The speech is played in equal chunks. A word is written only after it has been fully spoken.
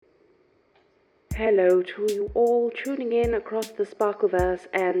Hello to you all tuning in across the Sparkleverse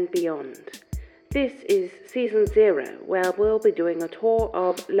and beyond. This is Season 0, where we'll be doing a tour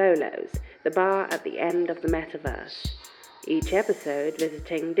of Lolo's, the bar at the end of the Metaverse. Each episode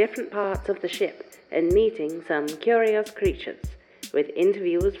visiting different parts of the ship and meeting some curious creatures, with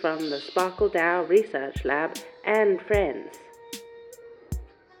interviews from the Sparkle DAO Research Lab and friends.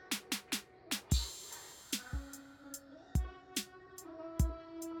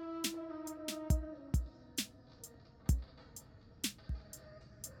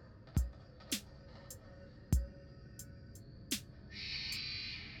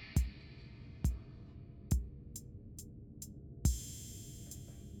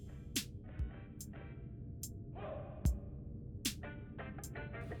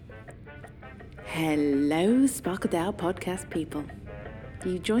 Hello, Sparkle DAO podcast people.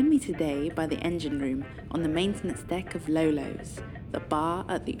 You join me today by the engine room on the maintenance deck of Lolo's, the bar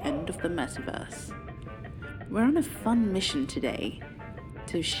at the end of the Metaverse. We're on a fun mission today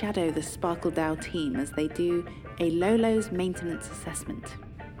to shadow the Sparkle DAO team as they do a Lolo's maintenance assessment.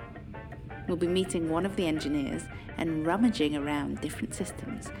 We'll be meeting one of the engineers and rummaging around different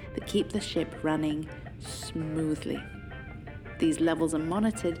systems that keep the ship running smoothly. These levels are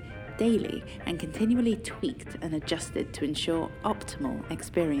monitored daily and continually tweaked and adjusted to ensure optimal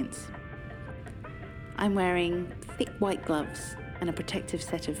experience. I'm wearing thick white gloves and a protective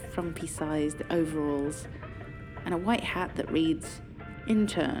set of frumpy-sized overalls and a white hat that reads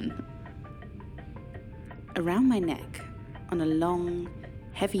Intern. Around my neck, on a long,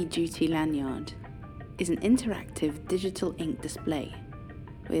 heavy-duty lanyard, is an interactive digital ink display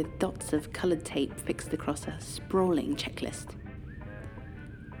with dots of coloured tape fixed across a sprawling checklist.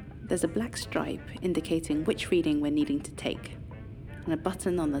 There's a black stripe indicating which reading we're needing to take, and a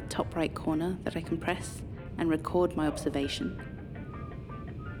button on the top right corner that I can press and record my observation,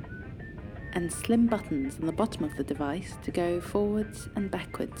 and slim buttons on the bottom of the device to go forwards and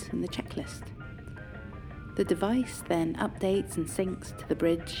backwards in the checklist. The device then updates and syncs to the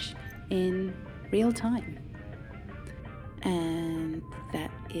bridge in real time. And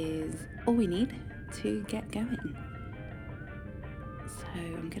that is all we need to get going. So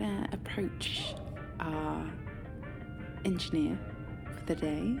I'm going to approach our engineer for the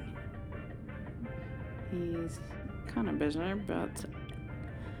day. He's kind of busy, but...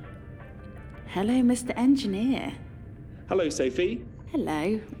 Hello, Mr. Engineer. Hello, Sophie.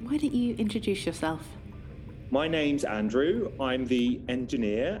 Hello. Why don't you introduce yourself? My name's Andrew. I'm the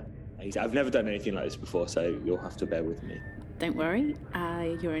engineer. I've never done anything like this before, so you'll have to bear with me. Don't worry.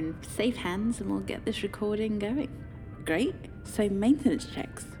 You're in safe hands and we'll get this recording going. Great. So maintenance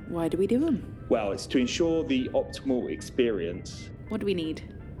checks, why do we do them? Well, it's to ensure the optimal experience. What do we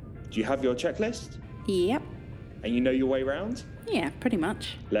need? Do you have your checklist? Yep. And you know your way around? Yeah, pretty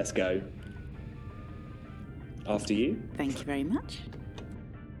much. Let's go. After you. Thank you very much.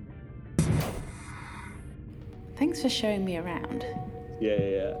 Thanks for showing me around.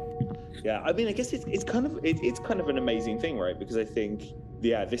 Yeah. I mean, I guess it's kind of an amazing thing, right? Because I think,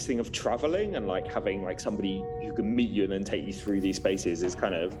 this thing of traveling and like having like somebody who can meet you and then take you through these spaces is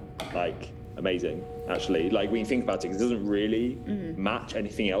kind of like amazing, actually. Like when you think about it, it doesn't really match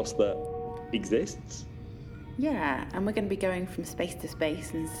anything else that exists. Yeah, and we're going to be going from space to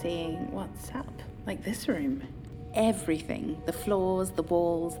space and seeing what's up. Like this room. Everything. The floors, the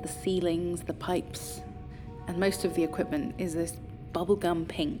walls, the ceilings, the pipes. And most of the equipment is this bubblegum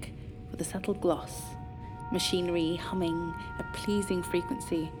pink with a subtle gloss. Machinery humming a pleasing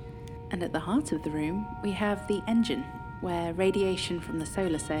frequency. And at the heart of the room, we have the engine, where radiation from the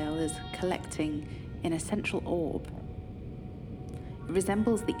solar sail is collecting in a central orb. It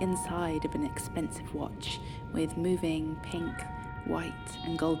resembles the inside of an expensive watch, with moving pink, white,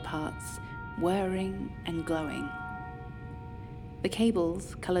 and gold parts, whirring and glowing. The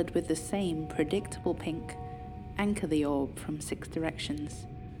cables, coloured with the same predictable pink, anchor the orb from 6 directions.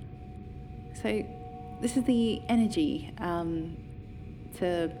 So, this is the energy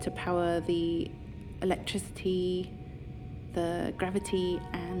to power the electricity, the gravity,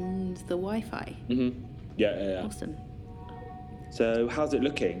 and the Wi-Fi. Mm-hmm. Yeah. Awesome. So, how's it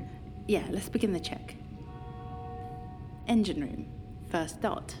looking? Yeah, let's begin the check. Engine room. First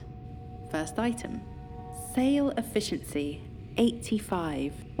dot. First item. Sail efficiency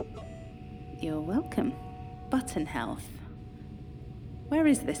 85. You're welcome. Button health. Where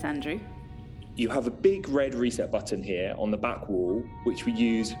is this, Andrew? You have a big red reset button here on the back wall, which we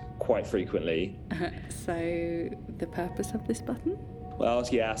use quite frequently. So, the purpose of this button? Well,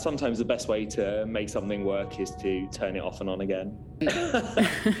 yeah, sometimes the best way to make something work is to turn it off and on again.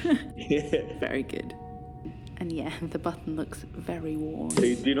 Very good. And yeah, the button looks very worn.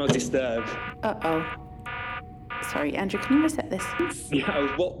 Do not disturb. Uh-oh. Sorry, Andrew, can you reset this? Yeah,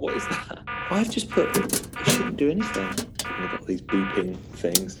 what is that? I've just put, it shouldn't do anything. I've got these beeping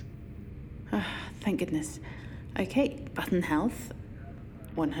things. Thank goodness. Okay, button health,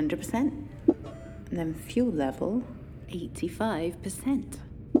 100%. And then fuel level, 85%.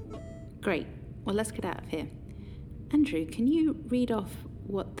 Great. Well, let's get out of here. Andrew, can you read off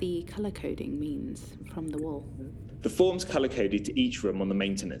what the colour coding means from the wall? The form's colour-coded to each room on the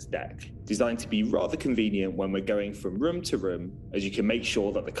maintenance deck, designed to be rather convenient when we're going from room to room, as you can make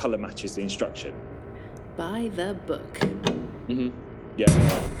sure that the colour matches the instruction. By the book. Mm-hmm.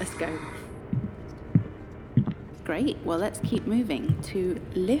 Yeah. Let's go. Great. Well, let's keep moving to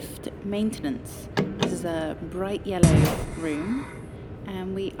lift maintenance. This is a bright yellow room,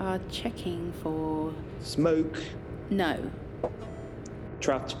 and we are checking for... Smoke. No.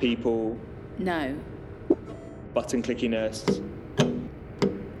 Trapped people. No. Button clickiness.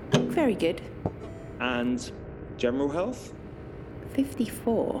 Very good. And general health?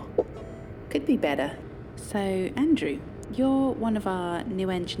 54. Could be better. So, Andrew, you're one of our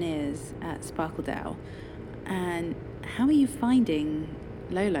new engineers at Sparkleverse, and how are you finding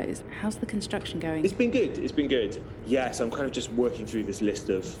Lolo's? How's the construction going? It's been good. Yeah, so I'm kind of just working through this list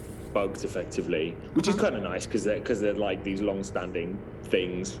of bugs effectively, which is kind of nice because they're like these long-standing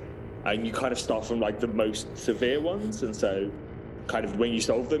things. And you kind of start from like the most severe ones, and so kind of when you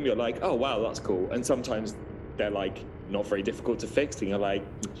solve them, you're like, oh wow, that's cool. And sometimes they're like not very difficult to fix, and you're like,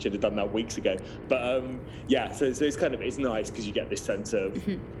 should have done that weeks ago. But yeah, so it's kind of, it's nice because you get this sense of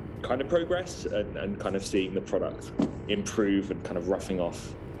kind of progress and kind of seeing the product improve and kind of roughing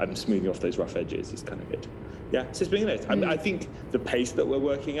off and smoothing off those rough edges is kind of good. Yeah, so it's been nice. I think the pace that we're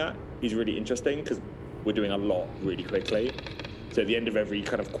working at is really interesting because we're doing a lot really quickly. So at the end of every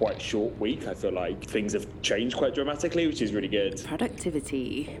kind of quite short week, I feel like things have changed quite dramatically, which is really good.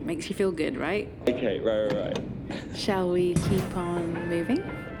 Productivity makes you feel good, right? Okay, right. Shall we keep on moving?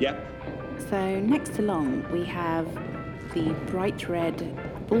 Yeah. So next along, we have the bright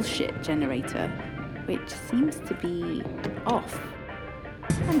red bullshit generator, which seems to be off.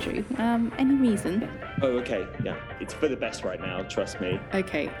 Andrew, any reason? Oh, okay, yeah. It's for the best right now, trust me.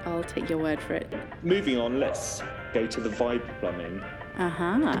 Okay, I'll take your word for it. Moving on, let's go to the vibe plumbing.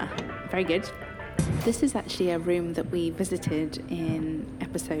 Very good. This is actually a room that we visited in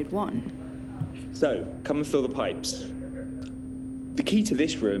episode 1. So, come and fill the pipes. The key to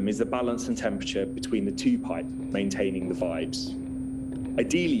this room is the balance and temperature between the two pipes, maintaining the vibes.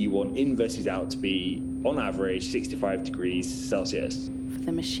 Ideally, you want in versus out to be, on average, 65 degrees Celsius. For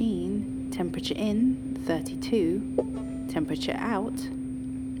the machine, temperature in, 32, temperature out,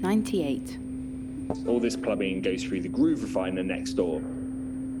 98. All this plumbing goes through the groove refiner next door.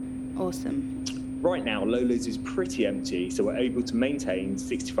 Awesome. Right now, Lolo's is pretty empty, so we're able to maintain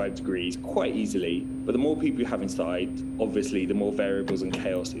 65 degrees quite easily. But the more people you have inside, obviously, the more variables and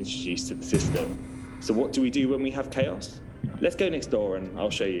chaos introduced to the system. So what do we do when we have chaos? Let's go next door and I'll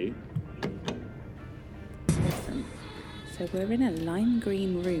show you. Awesome. So we're in a lime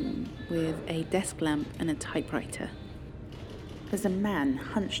green room with a desk lamp and a typewriter. There's a man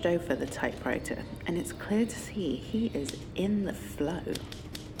hunched over the typewriter, and it's clear to see he is in the flow.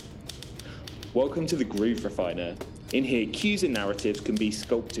 Welcome to the Groove Refiner. In here, cues and narratives can be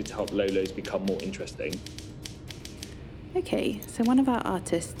sculpted to help Lolo's become more interesting. Okay, so one of our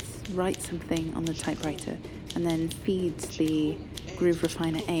artists writes something on the typewriter and then feeds the Groove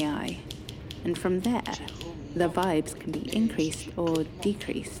Refiner AI. And from there, the vibes can be increased or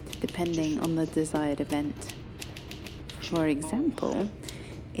decreased depending on the desired event. For example,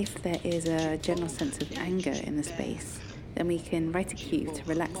 if there is a general sense of anger in the space, then we can write a cue to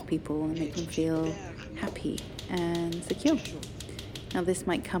relax people and make them feel happy and secure. Now, this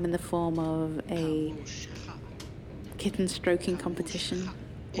might come in the form of a kitten stroking competition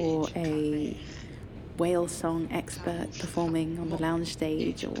or a whale song expert performing on the lounge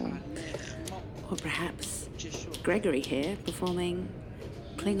stage, or perhaps Gregory here performing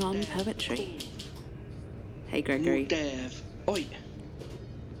Klingon poetry. Hey, Gregory.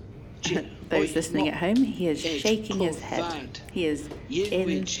 Those listening at home, he is shaking his head. He is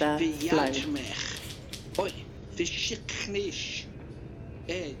in the flow.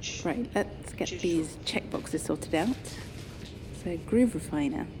 Right, let's get these checkboxes sorted out. So, Groove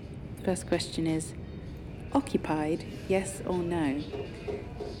Refiner. First question is, occupied, yes or no?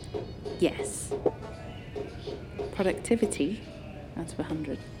 Yes. Productivity, out of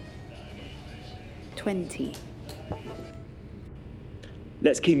 100. 20.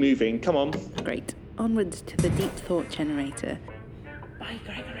 Let's keep moving, come on. Great. Onwards to the deep thought generator. Bye,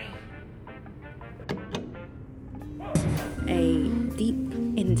 Gregory. a deep,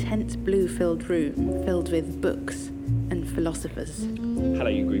 intense blue-filled room filled with books and philosophers. Hello,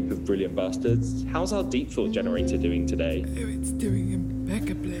 you group of brilliant bastards. How's our deep thought generator doing today? Oh, it's doing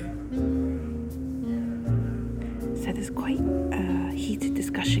impeccably. So there's quite a heated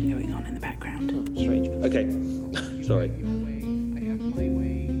discussion going on in the background. Strange. Okay. Sorry.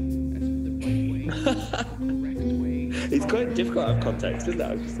 It's quite difficult out of context, isn't it?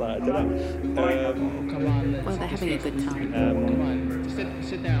 I'm just like, I don't know. Well, they're having a good time. Come on,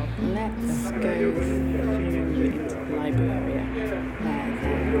 sit down. Let's go through into the library area where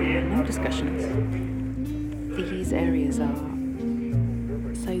there are no discussions. These areas are...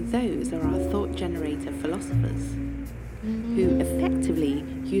 So those are our thought generator philosophers who effectively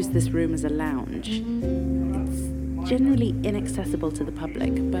use this room as a lounge. It's generally inaccessible to the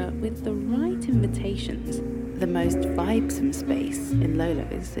public, but with the right invitations, the most vibesome space in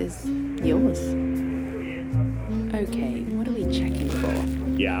Lolo's is yours. Okay, what are we checking for?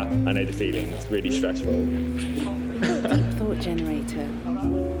 Yeah, I know the feeling. It's really stressful. Deep thought generator.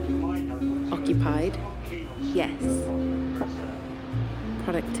 Occupied? Yes.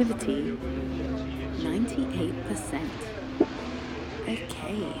 Productivity? 98%.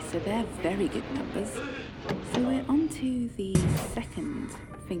 Okay, so they're very good numbers. So we're on to the second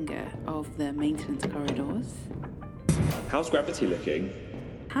finger of the maintenance corridors. How's gravity looking?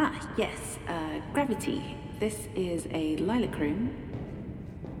 Yes, gravity. This is a lilac room.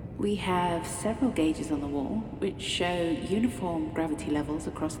 We have several gauges on the wall which show uniform gravity levels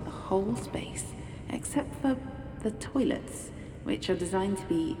across the whole space, except for the toilets, which are designed to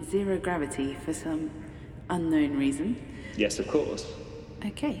be zero gravity for some unknown reason. Yes, of course.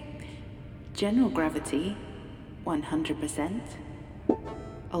 Okay. General gravity, 100%.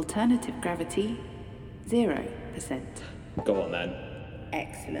 Alternative gravity, 0%. Go on then.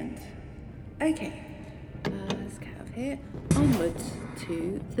 Excellent. Okay. Let's get out of here. Onwards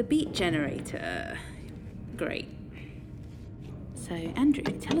to the beat generator. Great. So, Andrew,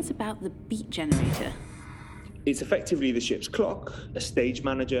 tell us about the beat generator. It's effectively the ship's clock, a stage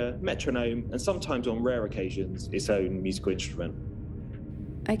manager, metronome, and sometimes on rare occasions, its own musical instrument.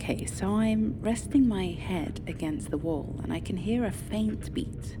 Okay, so I'm resting my head against the wall and I can hear a faint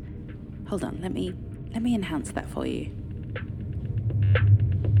beat. Hold on, let me enhance that for you.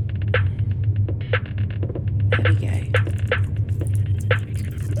 There we go.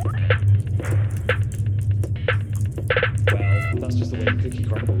 Well, that's just the way the cookie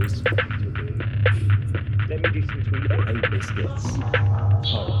crumbles. Let me do some tweeting. Oh, biscuits.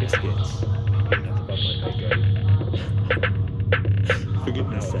 Oh, biscuits. That's above my pay grade. For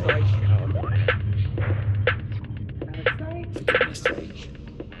goodness sake. For goodness sake.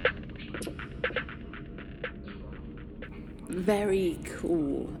 Very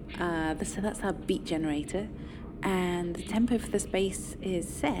cool. So that's our beat generator, and the tempo for the space is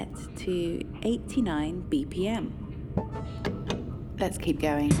set to 89 BPM. Let's keep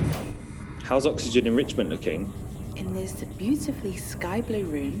going. How's oxygen enrichment looking? In this beautifully sky blue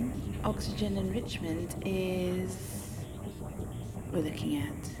room, oxygen enrichment is... we're looking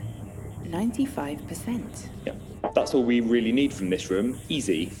at 95%. Yeah, that's all we really need from this room.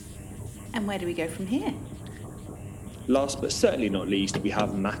 Easy. And where do we go from here? Last but certainly not least, we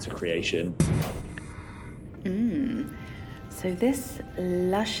have matter creation. So this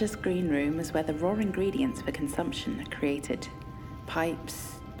luscious green room is where the raw ingredients for consumption are created.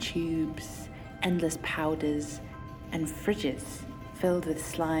 Pipes, tubes, endless powders, and fridges filled with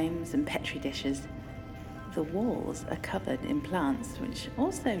slimes and petri dishes. The walls are covered in plants, which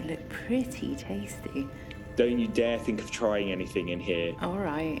also look pretty tasty. Don't you dare think of trying anything in here. All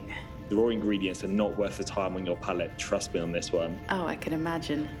right. The raw ingredients are not worth the time on your palate, trust me on this one. Oh, I can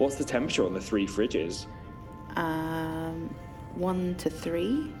imagine. What's the temperature on the 3 fridges? 1 to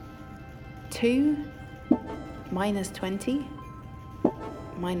 3. 2, -20,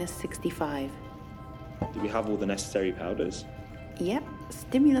 -65. Do we have all the necessary powders? Yep,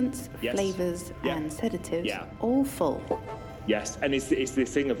 stimulants, Yes. flavours, Yeah. and sedatives, Yeah. all full. Yes, and it's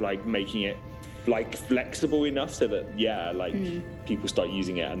this thing of like making it like flexible enough so that people start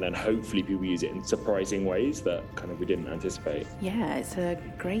using it, and then hopefully people use it in surprising ways that kind of we didn't anticipate. Yeah, it's a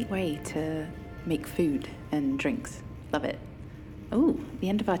great way to make food and drinks. Love it. Oh, the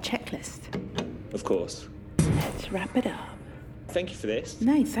end of our checklist. Of course. Let's wrap it up. Thank you for this.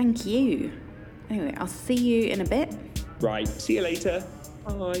 No, thank you. Anyway, I'll see you in a bit. Right, see you later.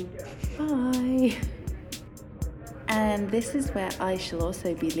 Bye. Bye. And this is where I shall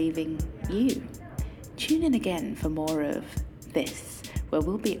also be leaving you. Tune in again for more of this, where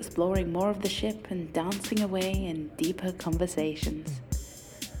we'll be exploring more of the ship and dancing away in deeper conversations.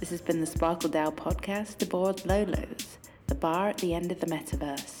 This has been the Sparkle Dow podcast aboard Lolo's, the bar at the end of the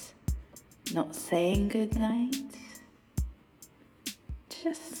Metaverse. Not saying goodnight,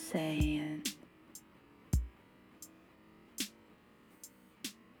 just saying.